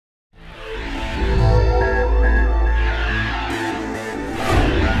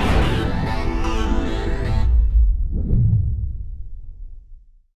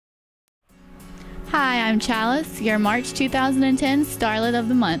I'm Challis, your March 2010 Starlet of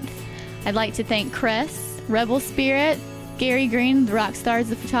the Month. I'd like to thank KRESS, Rebel Spirit, Gary Green, the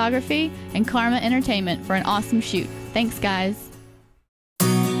Rockstars of Photography, and Karma Entertainment for an awesome shoot. Thanks, guys.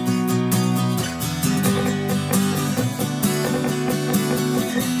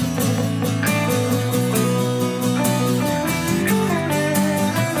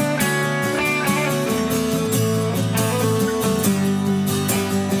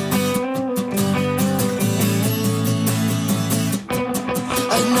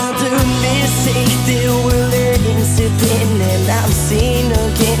 They were learning something, and I'm seeing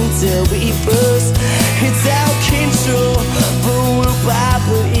again till we burst. It's out of control, but we'll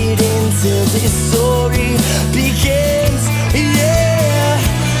bubble it until this story begins. Yeah,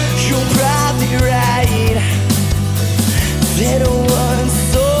 you're probably right. They don't want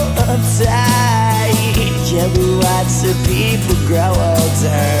so uptight. Yeah, we watch the people grow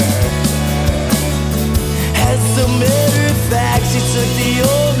older. As a matter of fact, she took the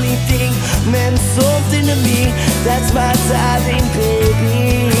only thing meant something to me. That's my darling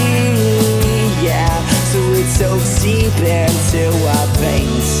baby. Yeah, so it soaks deep into our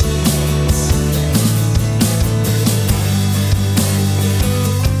veins.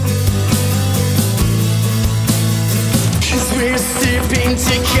 Cause we're sipping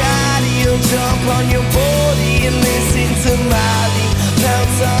Tecate, you'll jump on your body and listen to Molly.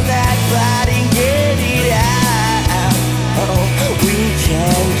 Pounce on that body, get it out. Oh, we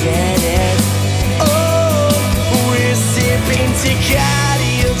can get it. Oh, we're sipping Tecate,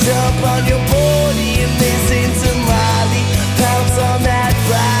 you'll jump on your body and listen to Molly. Pounce on that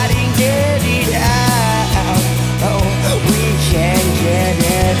body, get it out. Oh, we can get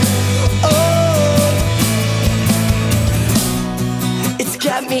it. Oh, it's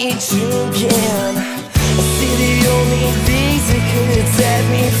got me drinking. I see the only things that could set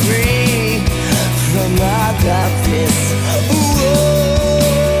me free from all of this.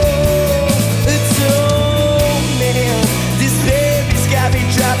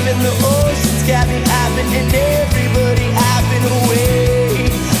 In the ocean's got me hopping and everybody hopping away.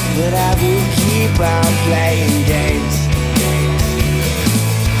 But I will keep on playing games.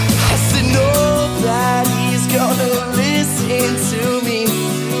 I said nobody's gonna listen to me.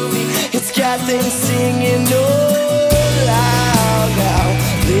 It's got them singing all loud now.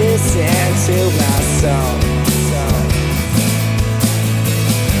 Listen to my song.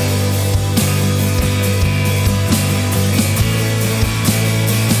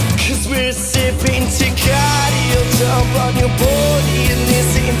 We're sipping Tecate, you'll jump on your body and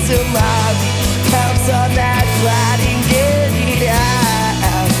listen to Molly. Pounce on that body and get it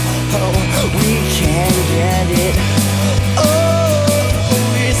out. Oh, we can get it. Oh,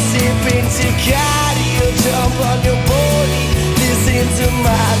 we're sipping Tecate, you'll jump on your body, listen to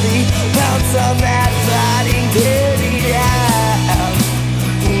Molly. Pounce on that body and get it out.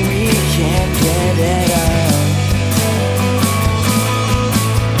 We can get it out.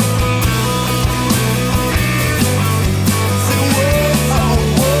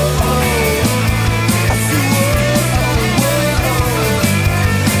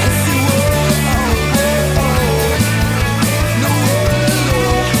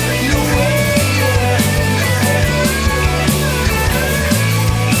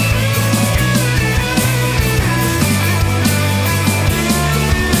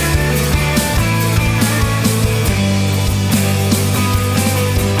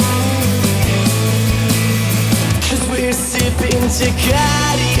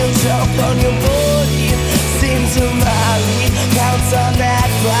 Tecate, you'll jump on your body, sing to Molly. Pounce on that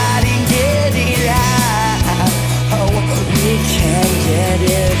body, get it out. Oh, we can get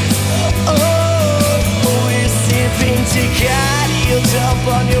it. Oh, we're sipping Tecate, you'll jump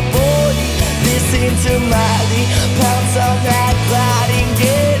on your body, listen to Molly.